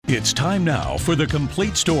It's time now for The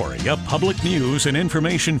Complete Story, a public news and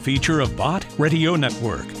information feature of Bott Radio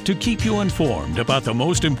Network to keep you informed about the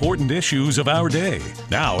most important issues of our day.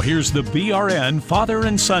 Now, here's the BRN father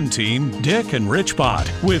and son team, Dick and Rich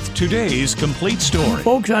Bott, with today's Complete Story.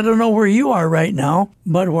 Folks, I don't know where you are right now,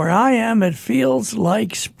 but where I am, it feels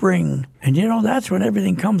like spring. And you know, that's when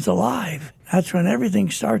everything comes alive. That's when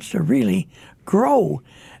everything starts to really grow.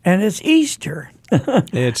 And it's Easter.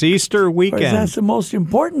 It's Easter weekend. That's the most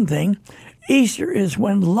important thing. Easter is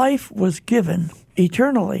when life was given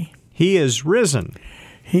eternally. He is risen.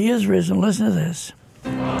 He is risen. Listen to this.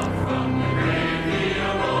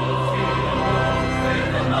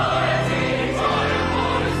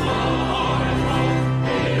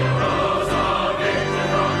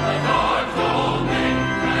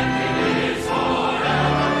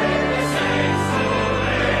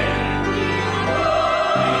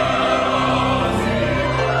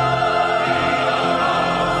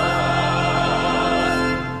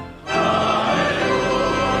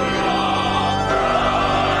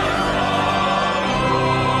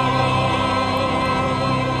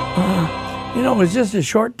 You know, it was just a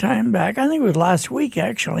short time back, I think it was last week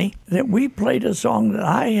actually, that we played a song that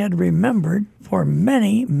I had remembered for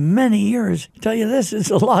many, many years. I tell you this,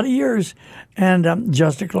 it's a lot of years. And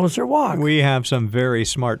Just a Closer Walk. We have some very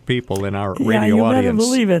smart people in our radio audience. Yeah, you better audience.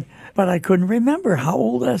 believe it. But I couldn't remember how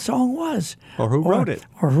old that song was. Or who wrote it.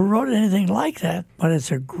 Or who wrote anything like that. But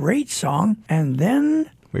it's a great song. And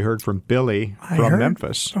then we heard from Billy from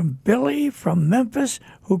Memphis. From Billy from Memphis,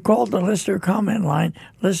 who called the listener comment line.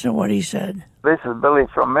 Listen to what he said. This is Billy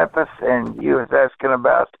from Memphis, and you was asking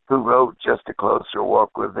about who wrote Just a Closer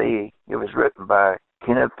Walk with Thee. It was written by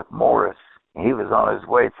Kenneth Morris. He was on his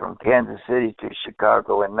way from Kansas City to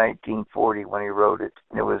Chicago in 1940 when he wrote it,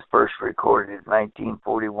 and it was first recorded in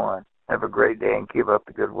 1941. Have a great day and keep up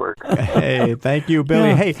the good work. Hey, thank you, Billy.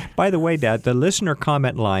 Yeah. Hey, by the way, Dad, the listener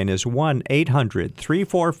comment line is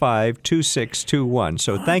 1-800-345-2621.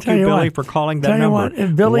 So thank you, Billy, for calling that number.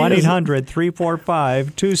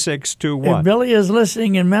 1-800-345-2621. If Billy is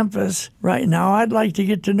listening in Memphis right now, I'd like to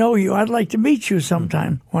get to know you. I'd like to meet you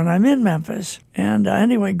sometime when I'm in Memphis. And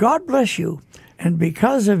anyway, God bless you. And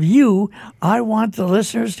because of you, I want the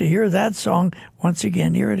listeners to hear that song once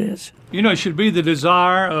again. Here it is. You know, it should be the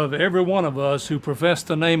desire of every one of us who profess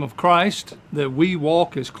the name of Christ that we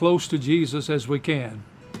walk as close to Jesus as we can.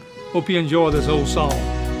 Hope you enjoy this old song.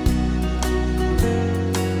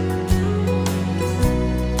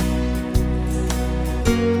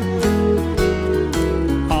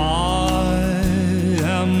 I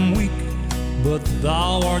am weak, but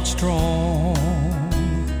thou art strong.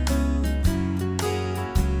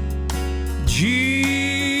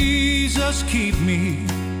 Jesus, keep me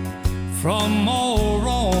from all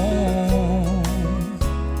wrong.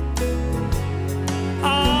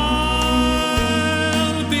 I'll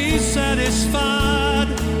be satisfied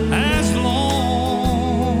as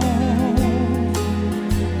long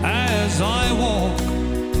as I walk.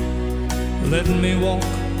 Let me walk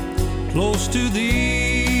close to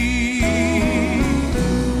Thee.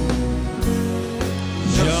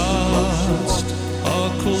 Just a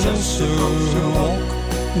closer walk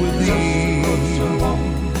with Thee.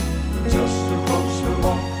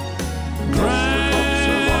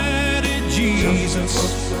 Granted, Jesus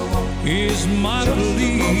is my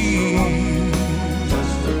plea.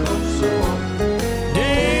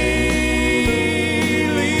 Daily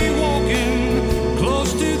walking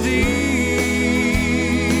close to Thee.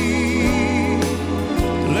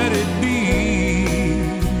 Let it be,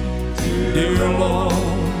 dear Lord,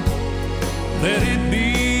 let it be.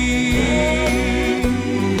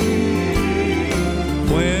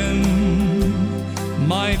 When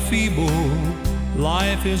my feeble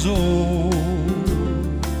life is old,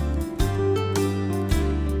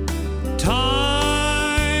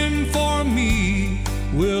 time for me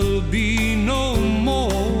will be no more.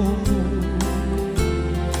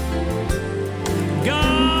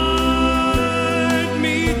 Guide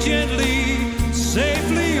me gently,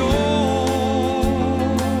 safely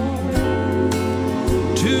on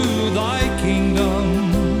to Thy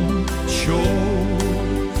kingdom shore,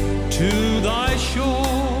 to Thy shore.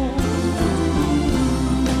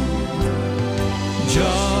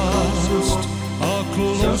 Just a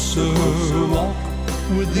closer walk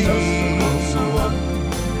with Thee.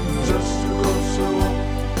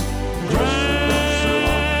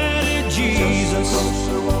 Granted, Jesus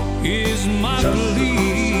is my plea.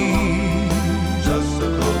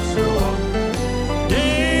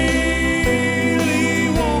 Daily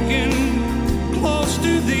walking close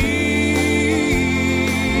to Thee.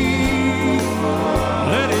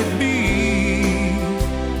 Let it be,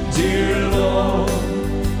 dear Lord,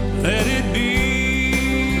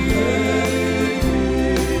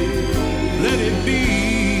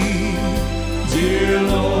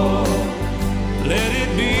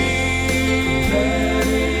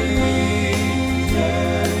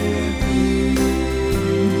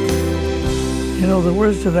 know, the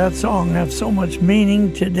words to that song have so much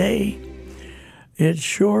meaning today. It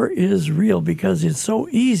sure is real, because it's so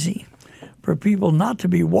easy for people not to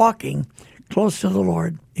be walking close to the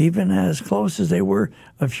Lord, even as close as they were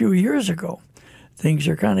a few years ago. Things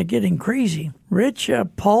are kind of getting crazy. Rich,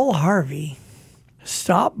 Paul Harvey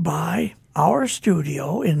stopped by our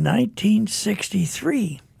studio in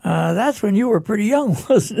 1963. That's when you were pretty young,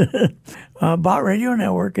 wasn't it? Bott Radio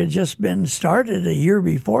Network had just been started a year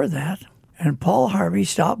before that, and Paul Harvey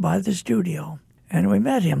stopped by the studio, and we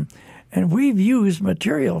met him. And we've used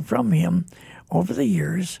material from him over the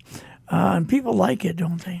years, and people like it,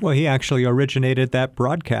 don't they? Well, he actually originated that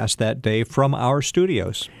broadcast that day from our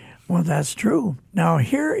studios. Well, that's true. Now,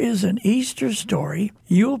 here is an Easter story.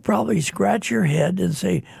 You'll probably scratch your head and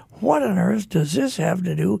say, what on earth does this have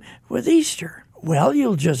to do with Easter? Well,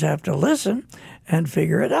 you'll just have to listen and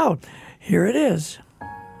figure it out. Here it is.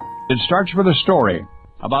 It starts with a story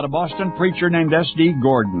about a Boston preacher named S.D.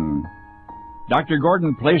 Gordon. Dr.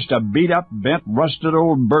 Gordon placed a beat-up, bent, rusted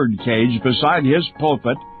old bird cage beside his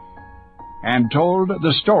pulpit and told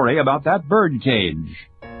the story about that bird cage.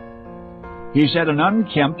 He said an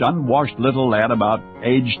unkempt, unwashed little lad about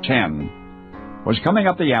age 10 was coming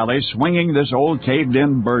up the alley swinging this old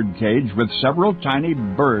caved-in bird cage with several tiny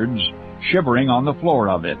birds shivering on the floor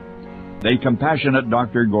of it. The compassionate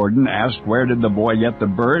Dr. Gordon asked where did the boy get the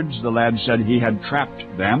birds. The lad said he had trapped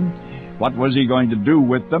them. What was he going to do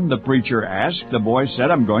with them? The preacher asked. The boy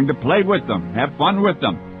said, I'm going to play with them, have fun with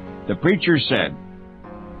them. The preacher said,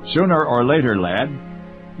 sooner or later, lad,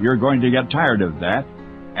 you're going to get tired of that,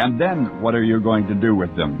 and then what are you going to do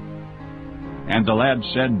with them? And the lad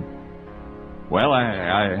said, well,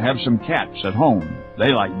 I have some cats at home.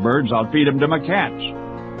 They like birds, I'll feed them to my cats.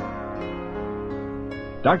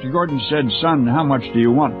 Dr. Gordon said, son, how much do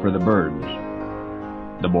you want for the birds?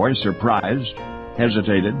 The boy, surprised,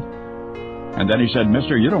 hesitated. And then he said,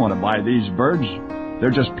 mister, you don't want to buy these birds.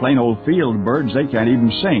 They're just plain old field birds. They can't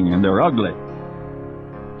even sing, and they're ugly.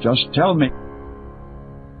 Just tell me.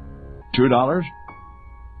 $2?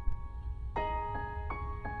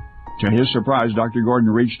 To his surprise, Dr. Gordon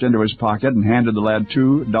reached into his pocket and handed the lad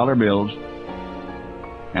 $2 bills.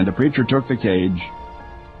 And the preacher took the cage,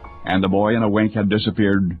 and the boy in a wink had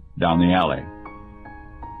disappeared down the alley.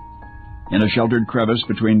 In a sheltered crevice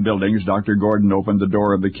between buildings, Dr. Gordon opened the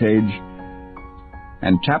door of the cage,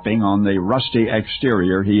 and tapping on the rusty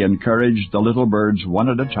exterior, he encouraged the little birds one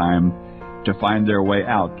at a time to find their way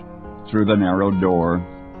out through the narrow door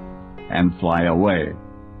and fly away.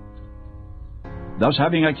 Thus,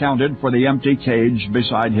 having accounted for the empty cage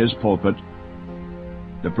beside his pulpit,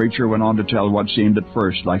 the preacher went on to tell what seemed at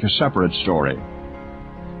first like a separate story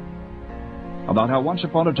about how once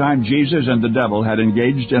upon a time Jesus and the devil had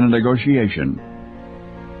engaged in a negotiation.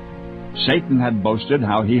 Satan had boasted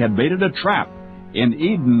how he had baited a trap. In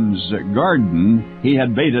Eden's garden, he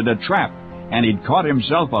had baited a trap, and he'd caught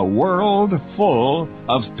himself a world full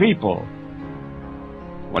of people.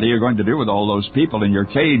 What are you going to do with all those people in your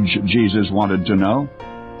cage, Jesus wanted to know.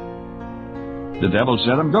 The devil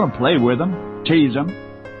said, I'm going to play with them, tease them,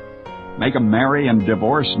 make them marry and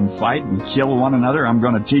divorce and fight and kill one another. I'm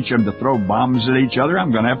going to teach them to throw bombs at each other.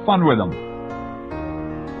 I'm going to have fun with them.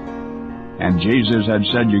 And Jesus had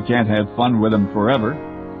said you can't have fun with them forever.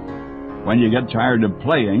 When you get tired of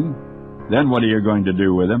playing, then what are you going to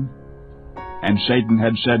do with them? And Satan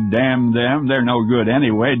had said, damn them, they're no good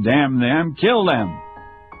anyway, damn them, kill them.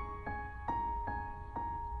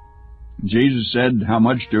 Jesus said, how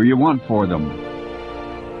much do you want for them?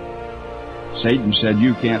 Satan said,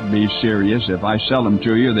 you can't be serious. If I sell them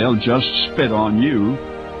to you, they'll just spit on you.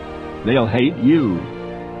 They'll hate you.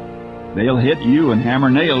 They'll hit you and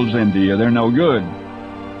hammer nails into you. They're no good.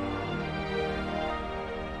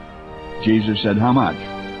 Jesus said, how much?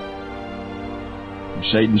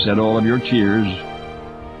 Satan said, all of your tears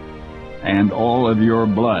and all of your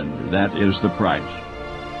blood. That is the price.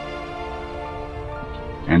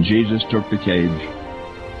 And Jesus took the cage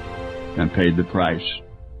and paid the price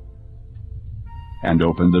and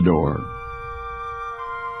opened the door.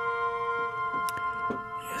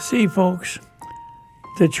 You see, folks,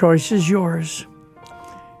 the choice is yours.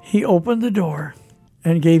 He opened the door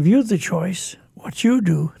and gave you the choice what you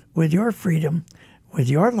do with your freedom, with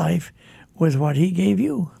your life, with what he gave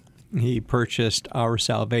you. He purchased our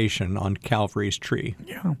salvation on Calvary's tree.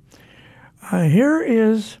 Yeah. Here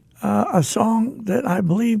is a song that I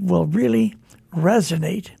believe will really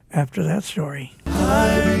resonate after that story.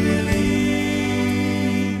 I believe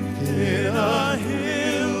in a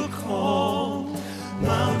hill called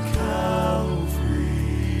Mount Calvary.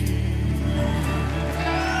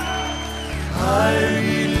 I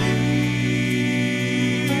believe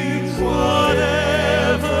whatever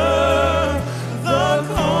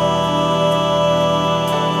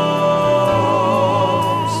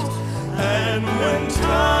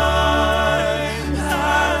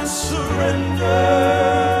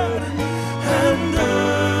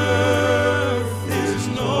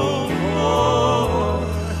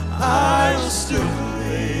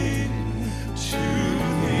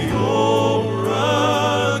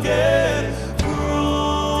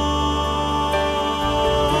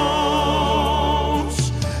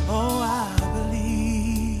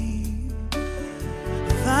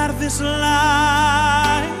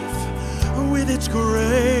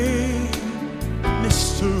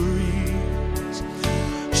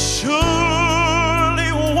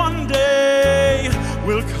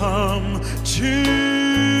will come to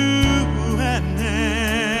an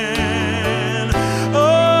end.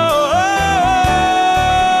 Oh,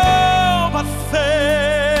 but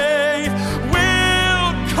faith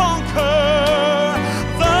will conquer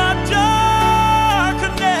the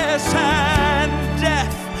darkness and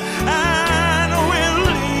death, and will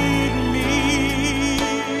lead me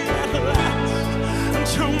at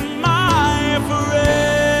last to my friend.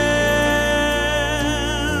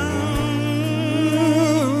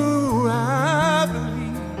 I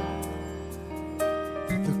believe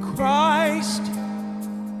the Christ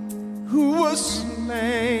who was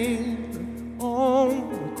slain on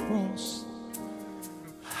the cross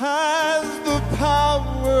has the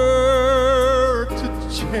power to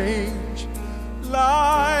change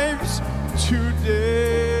lives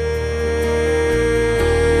today.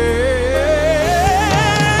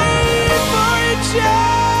 For it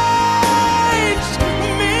changed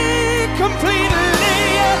me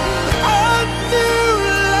completely. A new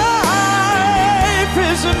life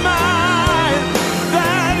is mine.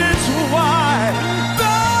 That is why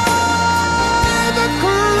by the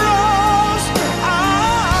cross I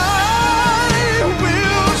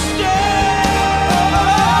will stand.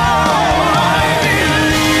 I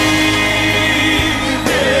believe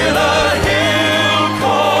in a hill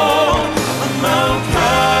called Mount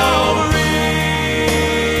Calvary. Oh,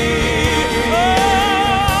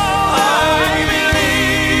 I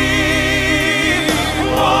believe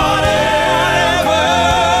whatever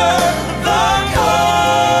the cost. And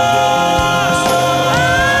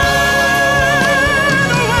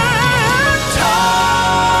when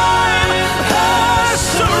time has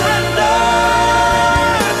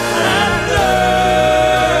surrendered and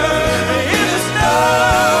earth is no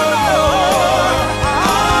more,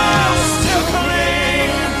 I'll still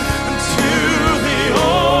cling to the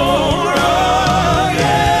old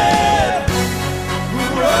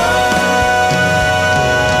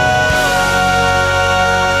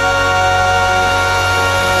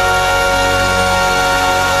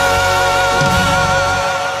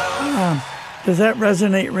rugged Does that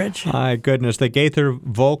resonate, Rich? My goodness, the Gaither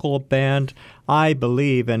vocal band, I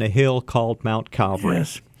believe in a hill called Mount Calvary.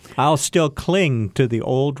 Yes. I'll still cling to the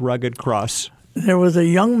old rugged cross. There was a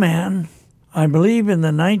young man, I believe in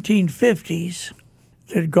the 1950s,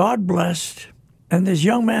 that God blessed, and this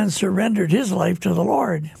young man surrendered his life to the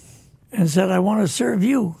Lord and said, I want to serve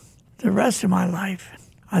you the rest of my life.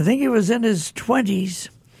 I think he was in his 20s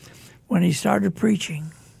when he started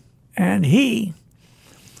preaching. And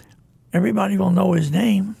everybody will know his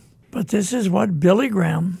name, but this is what Billy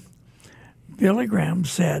Graham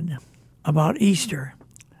said about Easter.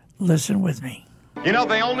 Listen with me. You know,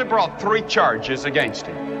 they only brought 3 charges against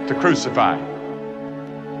him to crucify him.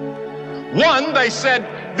 One, they said,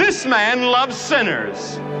 this man loves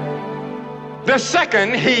sinners. The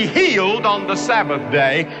second, he healed on the Sabbath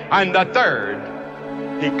day. And the third,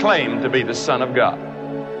 he claimed to be the Son of God.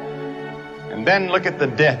 And then look at the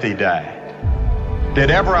death he died. Did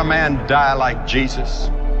ever a man die like Jesus?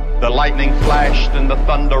 The lightning flashed and the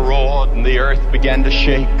thunder roared and the earth began to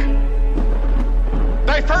shake.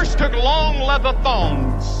 They first took long leather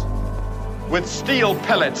thongs with steel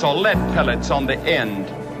pellets or lead pellets on the end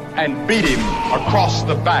and beat him across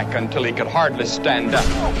the back until he could hardly stand up.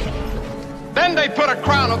 Then they put a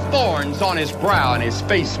crown of thorns on his brow and his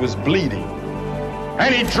face was bleeding.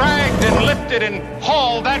 And he dragged and lifted and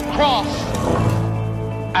hauled that cross.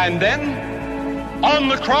 And then on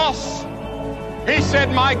the cross, he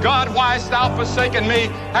said, my God, why hast thou forsaken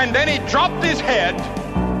me? And then he dropped his head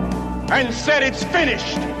and said, it's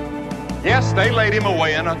finished. Yes, they laid him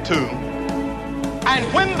away in a tomb. And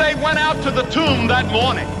when they went out to the tomb that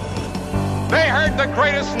morning, they heard the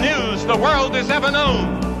greatest news the world has ever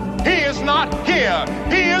known. He is not here.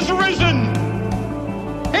 He is risen.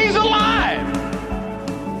 He's alive.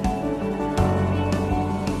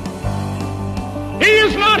 He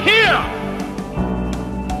is not here.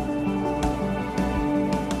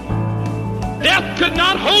 Death could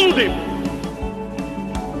not hold him.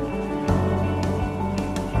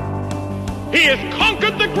 He has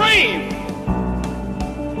conquered the grave.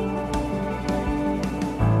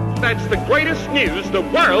 That's the greatest news the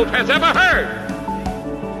world has ever heard.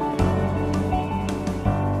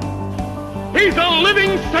 He's a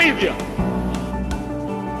living Savior.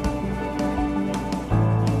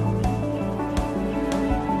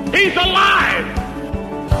 He's alive.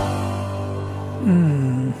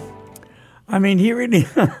 I mean, he really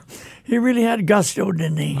had gusto,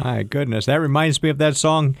 didn't he? My goodness, that reminds me of that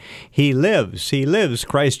song, He Lives, He Lives,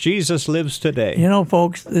 Christ Jesus lives today. You know,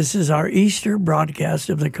 folks, this is our Easter broadcast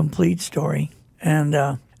of The Complete Story, and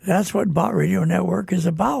that's what Bott Radio Network is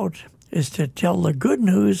about. is to tell the good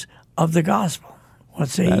news of the gospel. What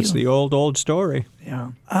say you? That's the old story.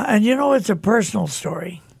 Yeah. And it's a personal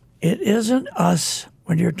story. It isn't us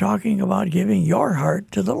when you're talking about giving your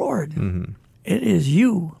heart to the Lord. Mm-hmm. It is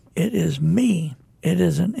you. It is me. It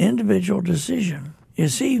is an individual decision. You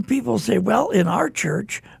see, people say, well, in our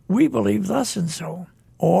church, we believe thus and so.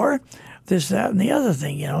 Or this, that, and the other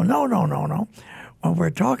thing. No. When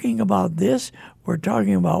we're talking about this, we're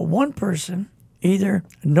talking about one person either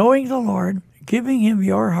knowing the Lord, giving him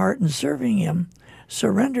your heart and serving him,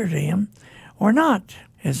 surrender to him, or not.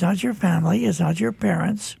 It's not your family. It's not your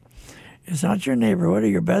parents. It's not your neighborhood or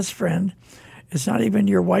your best friend. It's not even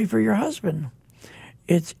your wife or your husband.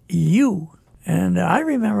 It's you. And I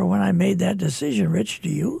remember when I made that decision. Rich, do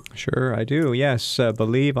you? Sure, I do. Yes,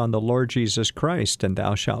 believe on the Lord Jesus Christ, and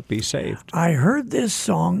thou shalt be saved. I heard this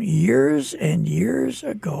song years and years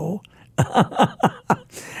ago.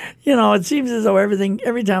 It seems as though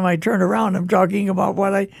every time I turn around, I'm talking about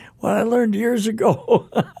what I learned years ago.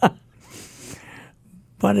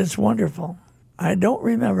 But it's wonderful. I don't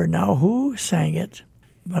remember now who sang it,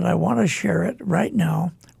 but I want to share it right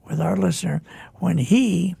now with our listener. When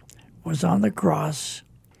he was on the cross,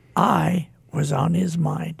 I was on his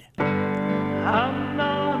mind. I'm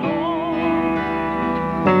not on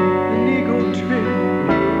an ego trip.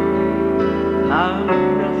 I'm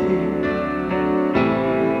nothing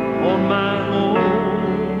on my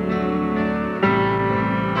own.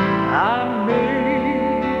 I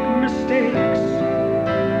make mistakes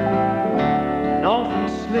and often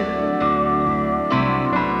slip.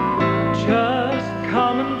 Just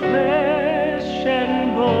common flesh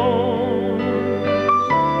and bone.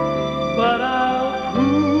 But I'll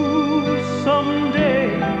prove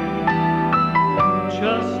someday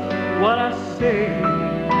just what I say.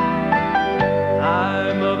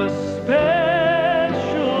 I'm of a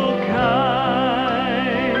special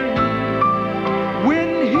kind. When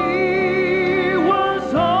he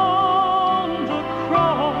was on the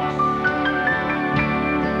cross,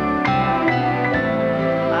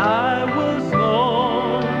 I was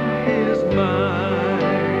on his mind.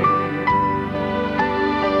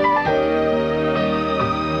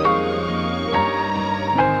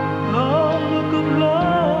 A look of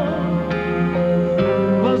love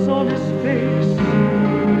was on his face.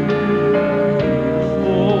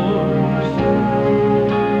 Thorns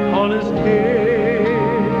on his head.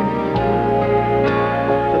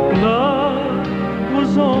 The blood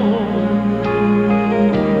was on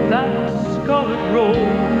that scarlet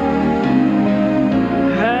robe.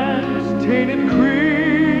 Hands tainted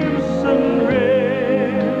crimson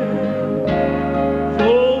red.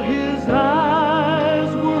 For his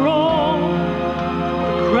eyes were on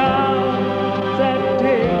the crowd that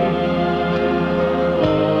day.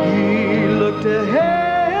 He looked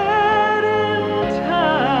ahead in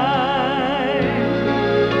time.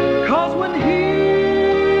 'Cause when he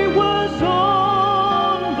was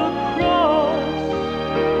on the cross,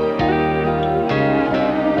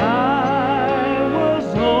 I was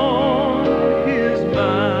on his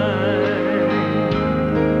mind.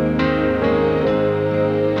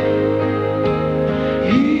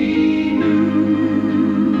 He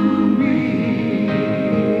knew me,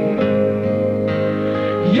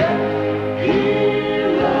 yet he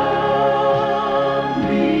loved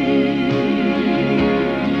me.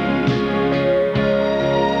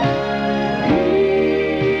 He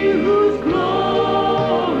whose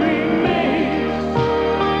glory makes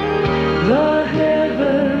the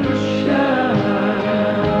heavens shine.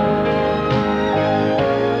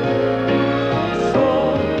 So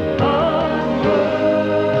unworthy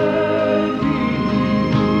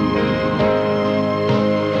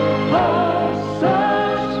of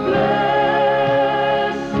such blessing.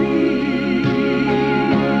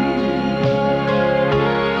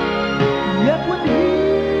 Yet when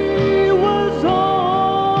he was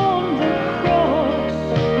on the cross,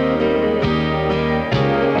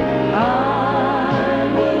 I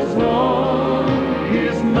was on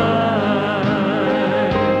his mind.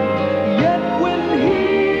 Yet when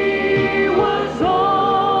he was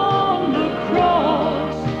on the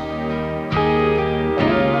cross,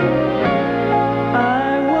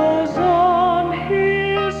 I was on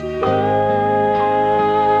his mind.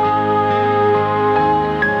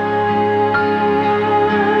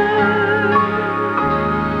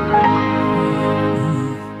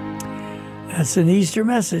 That's an Easter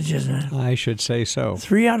message, isn't it? I should say so.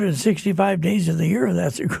 365 days of the year,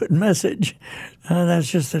 that's a good message. That's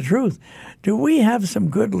just the truth. Do we have some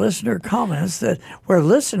good listener comments where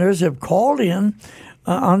listeners have called in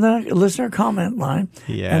on the listener comment line,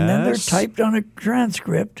 and then they're Yes. typed on a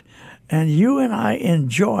transcript, and you and I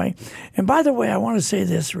enjoy. And by the way, I want to say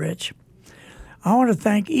this, Rich. I want to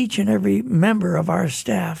thank each and every member of our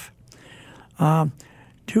staff.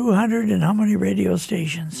 200 and how many radio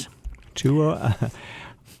stations?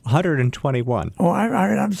 121. Oh,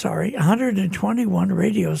 I'm sorry. 121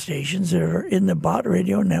 radio stations that are in the Bott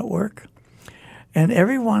Radio Network. And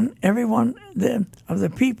every one of the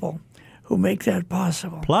people who make that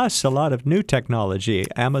possible. Plus a lot of new technology,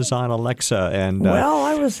 Amazon Alexa and well,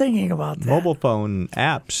 I was thinking about that. Mobile phone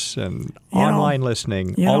apps and online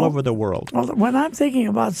listening all over the world. Well, when I'm thinking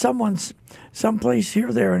about someplace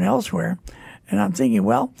here, there, and elsewhere, and I'm thinking,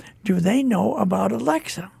 well, do they know about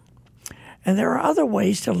Alexa? And there are other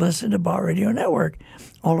ways to listen to Bott Radio Network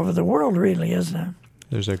all over the world, really, isn't it?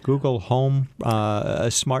 There's a Google Home a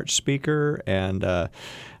smart speaker, and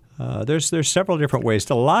there's several different ways.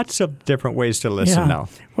 Lots of different ways to listen now.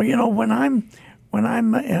 Well, when I'm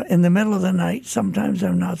in the middle of the night, sometimes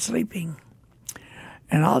I'm not sleeping,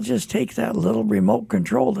 and I'll just take that little remote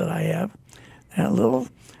control that I have,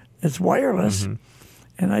 it's wireless,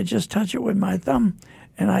 and I just touch it with my thumb,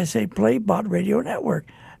 and I say, play Bott Radio Network.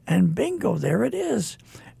 And bingo, there it is.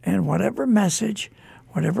 And whatever message,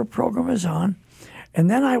 whatever program is on, and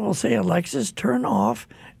then I will say, Alexis, turn off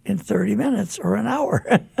in 30 minutes or an hour.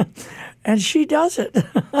 And she does it.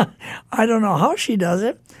 I don't know how she does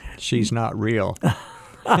it. She's not real.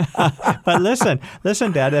 But listen,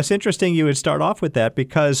 Dad, that's interesting you would start off with that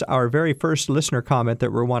because our very first listener comment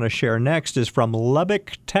that we want to share next is from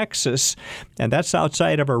Lubbock, Texas, and that's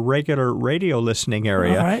outside of our regular radio listening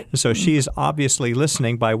area. All right. So she's obviously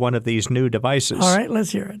listening by one of these new devices. All right,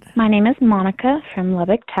 let's hear it. My name is Monica from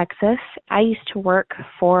Lubbock, Texas. I used to work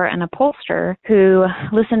for an upholsterer who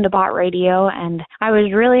listened to Bott Radio, and I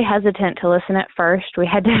was really hesitant to listen at first. We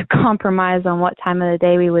had to compromise on what time of the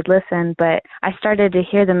day we would listen, but I started to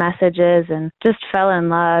hear the messages and just fell in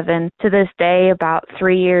love. And to this day, about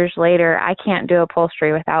 3 years later, I can't do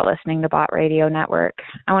upholstery without listening to Bott Radio Network.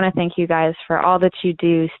 I want to thank you guys for all that you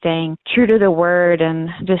do, staying true to the Word and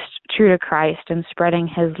just true to Christ and spreading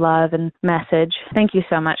His love and message. Thank you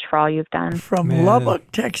so much for all you've done. From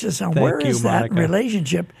Lubbock, Texas. And where is that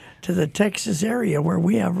relationship to the Texas area where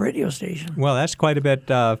we have radio stations? Well, that's quite a bit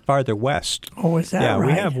farther west. Oh, is that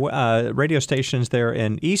right? Yeah, we have radio stations there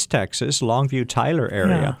in East Texas, Longview, Tyler area.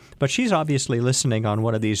 Yeah. But she's obviously listening on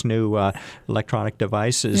one of these new electronic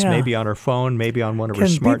devices, maybe on her phone, maybe on one of her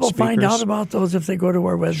smart speakers. Can people find out about those if they go to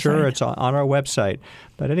our website? Sure, it's on our website.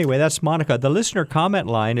 But anyway, that's Monica. The listener comment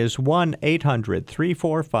line is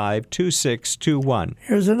 1-800-345-2621.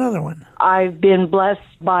 Here's another one. I've been blessed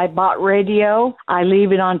by Bott Radio. I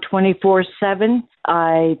leave it on 24/7.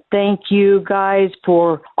 I thank you guys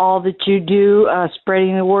for all that you do,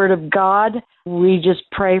 spreading the word of God. We just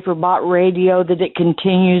pray for Bott Radio that it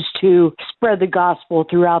continues to spread the gospel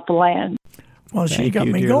throughout the land. Well, she got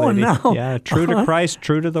me going now. Yeah, true to Christ,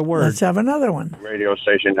 true to the Word. Let's have another one. The radio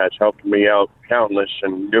station has helped me out countless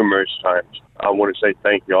and numerous times. I want to say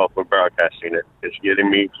thank you all for broadcasting it. It's getting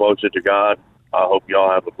me closer to God. I hope you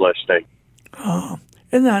all have a blessed day. Oh,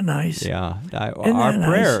 isn't that nice? Yeah. Our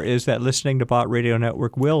prayer is that listening to Bott Radio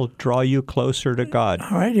Network will draw you closer to God.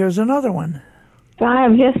 All right, here's another one. So I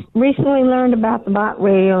have just recently learned about the Bott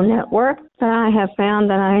Radio Network, but I have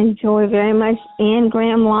found that I enjoy very much Ann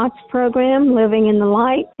Graham Lott's program, Living in the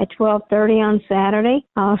Light, at 12:30 on Saturday.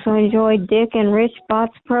 I also enjoy Dick and Rich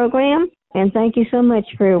Bott's program, and thank you so much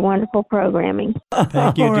for your wonderful programming.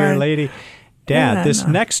 Thank you, dear lady. Dad, this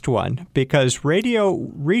next one, because radio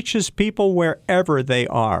reaches people wherever they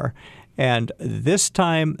are, and this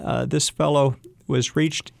time this fellow was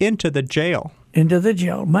reached into the jail. Into the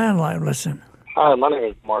jail. Man alive, listen. Hi, my name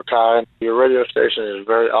is Mark High. Your radio station is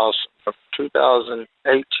very awesome. From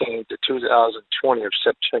 2018 to 2020 of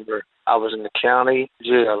September, I was in the county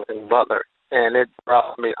jail in Butler, and it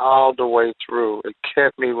brought me all the way through. It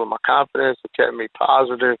kept me with my confidence. It kept me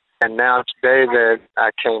positive. And now today that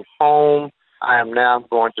I came home, I am now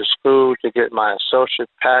going to school to get my associate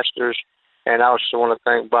pastor's. And I just want to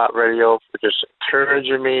thank Bott Radio for just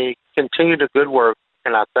encouraging me. Continue the good work,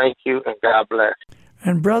 and I thank you, and God bless.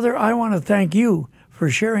 And, brother, I want to thank you for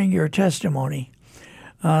sharing your testimony.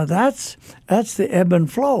 That's the ebb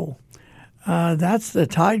and flow. That's the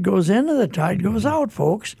tide goes in and the tide goes out,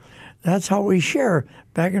 folks. That's how we share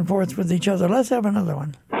back and forth with each other. Let's have another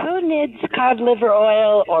one. Who needs cod liver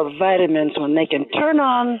oil or vitamins when they can turn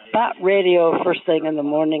on Bott Radio first thing in the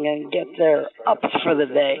morning and get their ups for the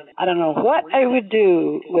day? I don't know what I would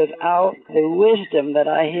do without the wisdom that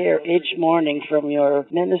I hear each morning from your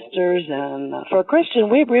ministers. And for a Christian,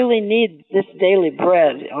 we really need this daily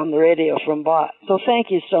bread on the radio from Bott. So thank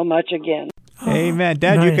you so much again. Amen.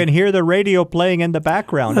 Dad, you can hear the radio playing in the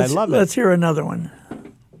background. I love it. Let's hear another one.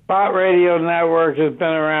 Bot Radio Network has been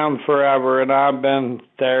around forever, and I've been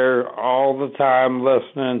there all the time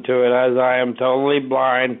listening to it. As I am totally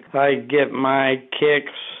blind, I get my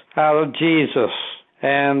kicks out of Jesus.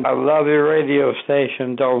 And I love your radio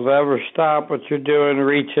station. Don't ever stop what you're doing,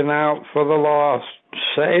 reaching out for the lost.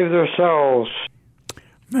 Save their souls.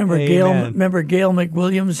 Remember Gail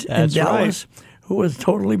McWilliams in Dallas, who was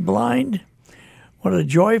totally blind? What a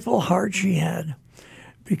joyful heart she had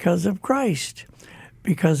because of Christ,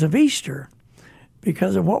 because of Easter,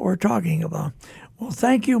 because of what we're talking about. Well,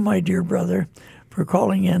 thank you, my dear brother, for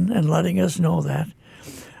calling in and letting us know that.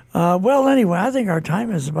 Well, anyway, I think our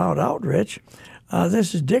time is about out, Rich.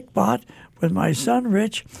 This is Dick Bott with my son,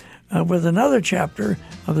 Rich, with another chapter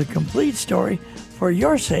of the complete story. For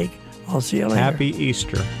your sake, I'll see you later. Happy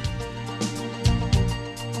Easter.